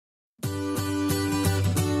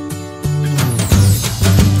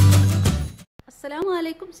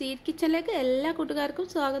അസ്സലാമുഅലൈക്കും seed കിച്ചണിലേക്ക് എല്ലാ കൂട്ടുകാർക്കും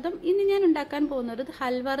സ്വാഗതം. ഇന്ന് ഞാൻ ഉണ്ടാക്കാൻ പോകുന്നത്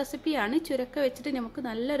ഹൽവ റെസിപ്പിയാണ്. ചുരക്ക വെച്ചിട്ട് നമുക്ക്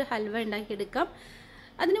നല്ലൊരു ഹൽവ ഉണ്ടാക്കിയെടുക്കാം.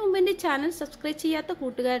 അതിനു മുമ്പ് എൻ്റെ ചാനൽ സബ്സ്ക്രൈബ് ചെയ്യാത്ത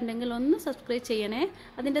കൂട്ടുകാരുണ്ടെങ്കിൽ ഒന്ന് സബ്സ്ക്രൈബ് ചെയ്യണേ.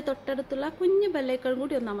 അതിൻ്റെ തൊട്ടടുത്തുള്ള കുഞ്ഞു ബെല്ലൈക്കൺ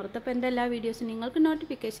കൂടി ഒന്ന് അമർത്തും. അപ്പോൾ എൻ്റെ എല്ലാ വീഡിയോസും നിങ്ങൾക്ക്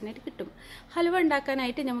നോട്ടിഫിക്കേഷനായിട്ട് കിട്ടും. ഹൽവ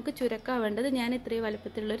ഉണ്ടാക്കാനായിട്ട് നമുക്ക് ചുരക്ക വേണ്ടത്. ഞാൻ ഇത്രയും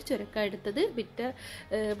വലുപ്പത്തിലുള്ളൊരു ചുരക്ക എടുത്തത്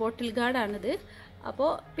ബോട്ടിൽ ഗാർഡാണിത്.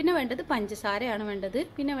 അപ്പോൾ പിന്നെ വേണ്ടത് പഞ്ചസാരയാണ് വേണ്ടത്.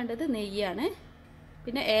 പിന്നെ വേണ്ടത് നെയ്യാണ്.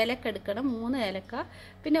 പിന്നെ ഏലക്ക എടുക്കണം, 3 ഏലക്ക.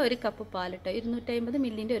 പിന്നെ 1 കപ്പ് പാൽ കേട്ടോ, 250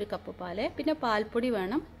 മില്ലിൻ്റെ 1 കപ്പ് പാല്. പിന്നെ പാൽപ്പൊടി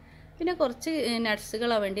വേണം. പിന്നെ കുറച്ച്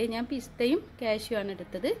നട്ട്സുകളാണ് വേണ്ടി. ഞാൻ പിസ്തയും കാഷ്യൂ ആണ്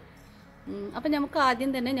എടുത്തത്. അപ്പം നമുക്ക്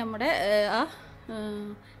ആദ്യം തന്നെ നമ്മുടെ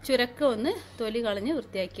ചുരക്ക ഒന്ന് തൊലി കളഞ്ഞ്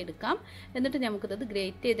വൃത്തിയാക്കി എടുക്കാം. എന്നിട്ട് നമുക്കിത്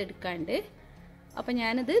ഗ്രേറ്റ് ചെയ്തെടുക്കാണ്ട്. അപ്പം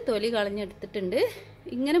ഞാനിത് തൊലി കളഞ്ഞെടുത്തിട്ടുണ്ട്.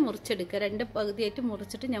 ഇങ്ങനെ മുറിച്ചെടുക്കുക, 2 പകുതിയായിട്ട്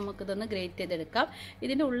മുറിച്ചിട്ട് നമുക്കിതൊന്ന് ഗ്രേറ്റ് ചെയ്തെടുക്കാം.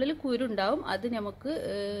 ഇതിൻ്റെ ഉള്ളിൽ കുരുണ്ടാവും, അത് നമുക്ക്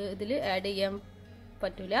ഇതിൽ ആഡ് ചെയ്യാൻ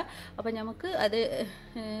പറ്റില്ല. അപ്പം നമുക്ക് അത്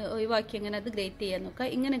ഒഴിവാക്കി അങ്ങനെ അത് ഗ്രേറ്റ് ചെയ്യാൻ നോക്കുക.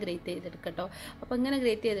 ഇങ്ങനെ ഗ്രേറ്റ് ചെയ്തെടുക്കട്ടോ. അപ്പോൾ ഇങ്ങനെ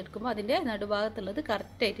ഗ്രേറ്റ് ചെയ്തെടുക്കുമ്പോൾ അതിൻ്റെ നടുഭാഗത്തുള്ളത്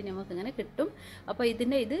കറക്റ്റായിട്ട് നമുക്കിങ്ങനെ കിട്ടും. അപ്പോൾ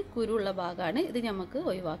ഇത് കുരുള്ള ഭാഗമാണ്, ഇത് നമുക്ക്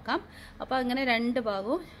ഒഴിവാക്കാം. അപ്പോൾ അങ്ങനെ 2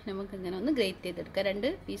 ഭാഗവും നമുക്കിങ്ങനെ ഒന്ന് ഗ്രേറ്റ് ചെയ്തെടുക്കാം.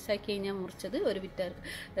 2 പീസാക്കി കഴിഞ്ഞാൽ മുറിച്ചത് 1 ലിറ്റർ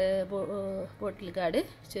ബോട്ടിൽ ഗാർഡ്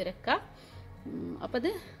ചുരക്ക. അപ്പോൾ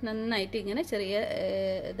അത് നന്നായിട്ട് ഇങ്ങനെ ചെറിയ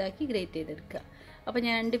ഇതാക്കി ഗ്രേറ്റ് ചെയ്തെടുക്കുക. അപ്പോൾ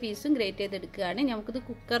ഞാൻ 2 പീസും ഗ്രേറ്റ് ചെയ്തെടുക്കുകയാണ്. നമുക്കിത്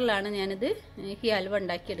കുക്കറിലാണ് ഞാനിത് ഈ ഹൽവ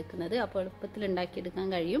ഉണ്ടാക്കിയെടുക്കുന്നത്. അപ്പോൾ എളുപ്പത്തിൽ ഉണ്ടാക്കിയെടുക്കാൻ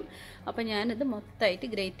കഴിയും. അപ്പോൾ ഞാനിത് മൊത്തമായിട്ട്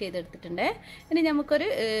ഗ്രേറ്റ് ചെയ്തെടുത്തിട്ടുണ്ട്. ഇനി നമുക്കൊരു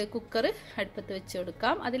കുക്കർ അടുപ്പത്ത് വെച്ച്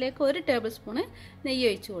കൊടുക്കാം. അതിലേക്ക് 1 ടേബിൾ സ്പൂണ് നെയ്യ്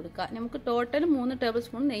ഒഴിച്ച് കൊടുക്കാം. നമുക്ക് ടോട്ടൽ 3 ടേബിൾ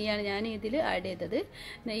സ്പൂൺ നെയ്യാണ് ഞാൻ ഇതിൽ ആഡ് ചെയ്തത്.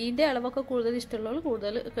 നെയ്യിൻ്റെ അളവൊക്കെ കൂടുതൽ ഇഷ്ടമുള്ളവർ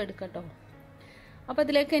കൂടുതൽ എടുക്കട്ടോ. അപ്പോൾ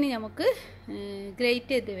അതിലേക്ക് ഇനി നമുക്ക്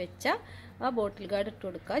ഗ്രേറ്റ് ചെയ്ത് വെച്ച ആ ബോട്ടിൽ ഗാർഡ് ഇട്ട്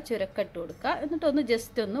കൊടുക്കുക, ചുരക്ക ഇട്ട് കൊടുക്കുക. എന്നിട്ടൊന്ന്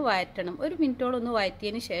ജസ്റ്റ് ഒന്ന് വഴറ്റണം. 1 മിനിറ്റോളം ഒന്ന്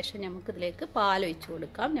വഴറ്റിയതിന് ശേഷം നമുക്കിതിലേക്ക് പാൽ ഒഴിച്ച്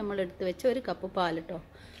കൊടുക്കാം. നമ്മളെടുത്ത് വെച്ച 1 കപ്പ് പാൽ കേട്ടോ.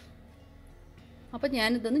 അപ്പോൾ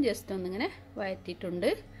ഞാനിതൊന്ന് ജസ്റ്റ് ഒന്നിങ്ങനെ വഴറ്റിയിട്ടുണ്ട്.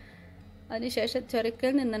 അതിനുശേഷം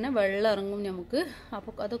ചുരക്കയിൽ നിന്ന് തന്നെ വെള്ളം ഇറങ്ങും നമുക്ക്.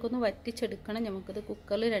 അപ്പോൾ അതൊക്കെ ഒന്ന് വറ്റിച്ചെടുക്കണം. നമുക്കിത്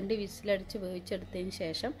കുക്കറിൽ 2 വിസിലടിച്ച് വേവിച്ചെടുത്തതിന്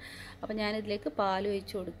ശേഷം അപ്പോൾ ഞാനിതിലേക്ക് പാൽ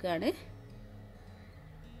ഒഴിച്ച് കൊടുക്കുകയാണ്.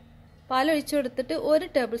 പാലൊഴിച്ച് കൊടുത്തിട്ട് 1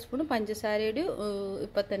 ടേബിൾ സ്പൂൺ പഞ്ചസാരയുടെ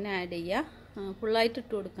ഇപ്പം തന്നെ ആഡ് ചെയ്യുക. ഫുള്ളായിട്ട്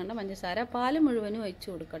ഇട്ട് കൊടുക്കേണ്ട പഞ്ചസാര. പാൽ മുഴുവനും ഒഴിച്ച്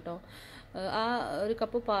കൊടുക്കട്ടോ. ആ 1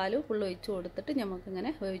 കപ്പ് പാൽ ഫുൾ ഒഴിച്ച് കൊടുത്തിട്ട്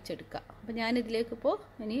നമുക്കിങ്ങനെ വേവിച്ചെടുക്കാം. അപ്പോൾ ഞാനിതിലേക്ക് ഇപ്പോൾ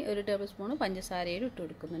ഇനി 1 ടേബിൾ സ്പൂൺ പഞ്ചസാരയും ഇട്ട്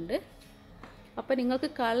കൊടുക്കുന്നുണ്ട്. അപ്പോൾ നിങ്ങൾക്ക്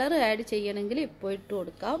കളർ ആഡ് ചെയ്യണമെങ്കിൽ ഇപ്പോൾ ഇട്ട്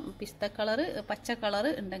കൊടുക്കാം. പിസ്ത കളറ്, പച്ച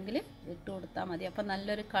കളറ് ഉണ്ടെങ്കിൽ ഇട്ട് കൊടുത്താൽ മതി. അപ്പോൾ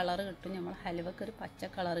നല്ലൊരു കളർ കിട്ടും. നമ്മൾ ഹൽവക്ക് ഒരു പച്ച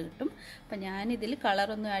കളർ കിട്ടും. അപ്പോൾ ഞാനിതിൽ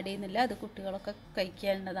കളറൊന്നും ആഡ് ചെയ്യുന്നില്ല. അത് കുട്ടികളൊക്കെ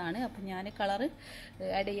കഴിക്കേണ്ടതാണ്. അപ്പോൾ ഞാൻ കളർ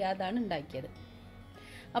ആഡ് ചെയ്യാതാണ് ഉണ്ടാക്കിയത്.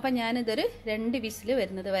 അപ്പം ഞാനിതൊരു 2 വിസിൽ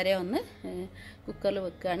വരുന്നത് വരെ ഒന്ന് കുക്കറിൽ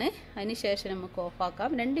വെക്കുകയാണ്. അതിന് ശേഷം നമുക്ക്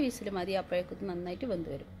ഓഫാക്കാം. 2 വിസിൽ മതി, അപ്പോഴേക്കും നന്നായിട്ട്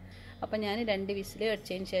വെന്ത് വരും. അപ്പം ഞാൻ 2 വിസിൽ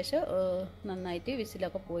അടിച്ചതിന് ശേഷം നന്നായിട്ട്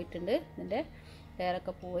വിസിലൊക്കെ പോയിട്ടുണ്ട്. ഇതിൻ്റെ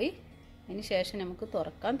എയറൊക്കെ പോയി. അതിന് ശേഷം നമുക്ക്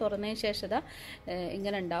തുറക്കാം. തുറന്നതിന് ശേഷം ഇതാ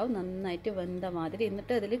ഇങ്ങനെ ഉണ്ടാവും, നന്നായിട്ട് വെന്ത മാതിരി.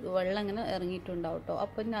 എന്നിട്ട് അതിൽ വെള്ളം ഇങ്ങനെ ഇറങ്ങിയിട്ടുണ്ടാവും കേട്ടോ.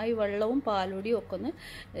 അപ്പം ഈ വെള്ളവും പാലുടിയും ഒക്കെ ഒന്ന്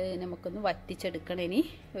നമുക്കൊന്ന് വറ്റിച്ചെടുക്കണം. ഇനി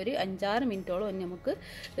ഒരു 5-6 മിനിറ്റോളം നമുക്ക്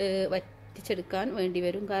വറ്റിച്ചെടുക്കാൻ വേണ്ടി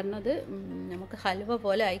വരും. കാരണം അത് നമുക്ക് ഹൽവ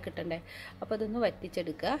പോലെ ആയി കിട്ടണ്ടേ. അപ്പോൾ അതൊന്ന്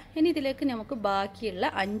വറ്റിച്ചെടുക്കുക. ഇനി ഇതിലേക്ക് നമുക്ക് ബാക്കിയുള്ള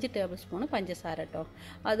 5 ടേബിൾ സ്പൂൺ പഞ്ചസാര കേട്ടോ,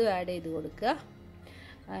 അത് ആഡ് ചെയ്ത് കൊടുക്കുക.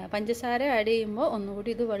 പഞ്ചസാര ആഡ് ചെയ്യുമ്പോൾ ഒന്നുകൂടി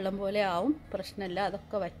ഇത് വെള്ളം പോലെ ആവും, പ്രശ്നമില്ല.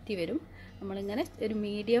 അതൊക്കെ വറ്റി വരും. നമ്മളിങ്ങനെ ഒരു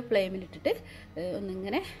മീഡിയം ഫ്ലെയിമിലിട്ടിട്ട്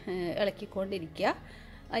ഒന്നിങ്ങനെ ഇളക്കിക്കൊണ്ടിരിക്കുക.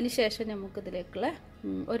 അതിനുശേഷം നമുക്കിതിലേക്കുള്ള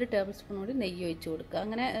 1 ടേബിൾ സ്പൂൺ കൂടി നെയ്യ് ഒഴിച്ച് കൊടുക്കുക.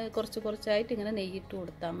 അങ്ങനെ കുറച്ചായിട്ട് ഇങ്ങനെ നെയ്യിട്ട്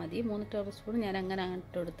കൊടുത്താൽ മതി. 3 ടേബിൾ സ്പൂൺ ഞാൻ അങ്ങനെ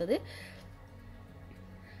ഇട്ട് കൊടുത്തത്.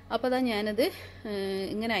 അപ്പോൾ അതാ ഞാനത്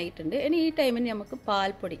ഇങ്ങനെ ആയിട്ടുണ്ട്. ഇനി ഈ ടൈമിന് നമുക്ക്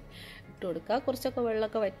പാൽപ്പൊടി ഇട്ട് കൊടുക്കുക. കുറച്ചൊക്കെ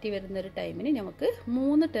വെള്ളമൊക്കെ വറ്റി വരുന്നൊരു ടൈമിന് നമുക്ക്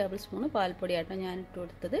 3 ടേബിൾ സ്പൂൺ പാൽപ്പൊടിയാട്ടോ ഞാൻ ഇട്ട്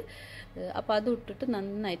കൊടുത്തത്. അപ്പോൾ അത് ഇട്ടിട്ട്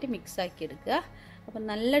നന്നായിട്ട് മിക്സാക്കി എടുക്കുക. അപ്പം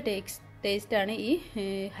നല്ല ടേസ്റ്റാണ് ഈ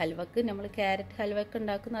ഹൽവക്ക്. നമ്മൾ ക്യാരറ്റ് ഹൽവക്ക്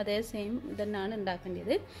ഉണ്ടാക്കുന്ന അതേ സെയിം തന്നെയാണ്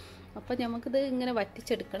ഉണ്ടാക്കേണ്ടത്. അപ്പോൾ നമുക്കിത് ഇങ്ങനെ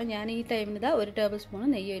വറ്റിച്ചെടുക്കണം. ഞാൻ ഈ ടൈമിന് ഇതാ 1 ടേബിൾ സ്പൂൺ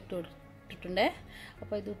നെയ്യ് ഇട്ടിട്ടുണ്ട്.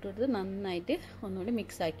 അപ്പോൾ ഇത് ഇട്ടിട്ട് നന്നായിട്ട് ഒന്നുകൂടി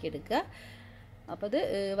മിക്സാക്കി എടുക്കുക. അപ്പോൾ അത്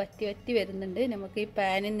വറ്റി വരുന്നുണ്ട്. നമുക്ക് ഈ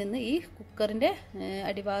പാനിൽ നിന്ന് ഈ കുക്കറിൻ്റെ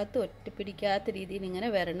അടിഭാഗത്ത് ഒറ്റപ്പിടിക്കാത്ത രീതിയിൽ ഇങ്ങനെ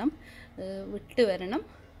വരണം, വിട്ട് വരണം.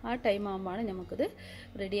 ആ ടൈം ആകുമ്പോഴാണ് നമുക്കിത്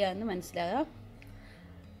റെഡിയാണെന്ന് മനസ്സിലാകാം.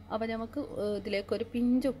 അപ്പോൾ നമുക്ക് ഇതിലേക്ക് ഒരു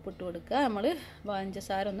പിഞ്ച് ഉപ്പിട്ട് കൊടുക്കുക. നമ്മൾ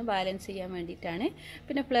പഞ്ചസാര ഒന്ന് ബാലൻസ് ചെയ്യാൻ വേണ്ടിയിട്ടാണ്.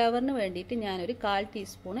 പിന്നെ ഫ്ലേവറിന് വേണ്ടിയിട്ട് ഞാനൊരു 1/4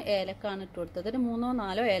 ടീസ്പൂൺ ഏലക്കാണ് ഇട്ട് കൊടുത്തത്. ഒരു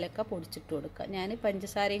 3-4 ഏലക്ക പൊടിച്ചിട്ട് കൊടുക്കുക. ഞാൻ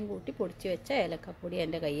പഞ്ചസാരയും കൂട്ടി പൊടിച്ച് വെച്ച ഏലക്കപ്പൊടി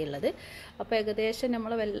എൻ്റെ കയ്യിലുള്ളത്. അപ്പോൾ ഏകദേശം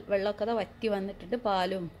നമ്മൾ വെള്ളമൊക്കെ വറ്റി വന്നിട്ടുണ്ട്.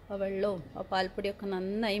 പാലും വെള്ളവും പാൽപ്പൊടിയൊക്കെ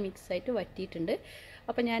നന്നായി മിക്സായിട്ട് വറ്റിയിട്ടുണ്ട്.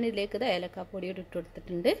 അപ്പോൾ ഞാനിതിലേക്ക് ഏലക്കപ്പൊടിയോട് ഇട്ട്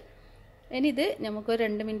കൊടുത്തിട്ടുണ്ട്. ഇനി ഇത് നമുക്ക്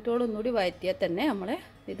 2 മിനിറ്റോളം ഒന്നുകൂടി വഴറ്റിയാൽ തന്നെ നമ്മളെ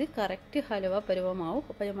ഇത് കറക്റ്റ് ഹലുവ പരുവമാവും.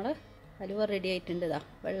 അപ്പോൾ നമ്മളെ ഹലുവ റെഡി ആയിട്ടുണ്ട്. ഇതാ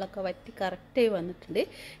വെള്ളമൊക്കെ വറ്റി കറക്റ്റായി വന്നിട്ടുണ്ട്.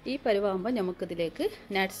 ഈ പരുവാകുമ്പോൾ നമുക്കിതിലേക്ക്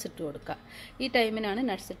നട്ട്സ് ഇട്ട് കൊടുക്കാം. ഈ ടൈമിനാണ്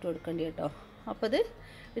നട്ട്സ് ഇട്ട് കൊടുക്കേണ്ടത് കേട്ടോ. അപ്പോൾ ഇത്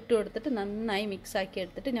ഇട്ട് കൊടുത്തിട്ട് നന്നായി മിക്സാക്കി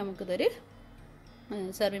എടുത്തിട്ട് നമുക്കിതൊരു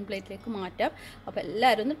സെർവിങ് പ്ലേറ്റിലേക്ക് മാറ്റാം. അപ്പോൾ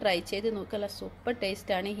എല്ലാവരും ഒന്ന് ട്രൈ ചെയ്ത് നോക്കുക. സൂപ്പർ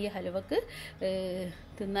ടേസ്റ്റാണ് ഈ ഹലുവക്ക്.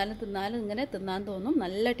 തിന്നാലും ഇങ്ങനെ തിന്നാൻ തോന്നും.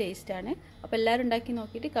 നല്ല ടേസ്റ്റാണ്. അപ്പോൾ എല്ലാവരും ഉണ്ടാക്കി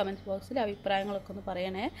നോക്കിയിട്ട് കമൻറ്റ് ബോക്സിൽ അഭിപ്രായങ്ങളൊക്കെ ഒന്ന്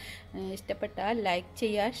പറയണേ. ഇഷ്ടപ്പെട്ടാൽ ലൈക്ക്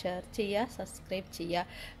ചെയ്യുക, ഷെയർ ചെയ്യുക, സബ്സ്ക്രൈബ് ചെയ്യുക.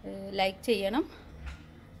 ലൈക്ക് ചെയ്യണം,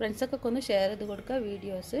 ഫ്രണ്ട്സൊക്കെ ഒന്ന് ഷെയർ ചെയ്ത് കൊടുക്കുക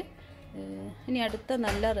വീഡിയോസ്. ഇനി അടുത്ത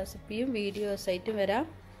നല്ല റെസിപ്പിയും വീഡിയോസായിട്ടും വരാം.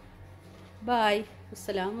 ബായ്.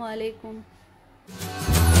 അസ്സലാമു അലൈക്കും.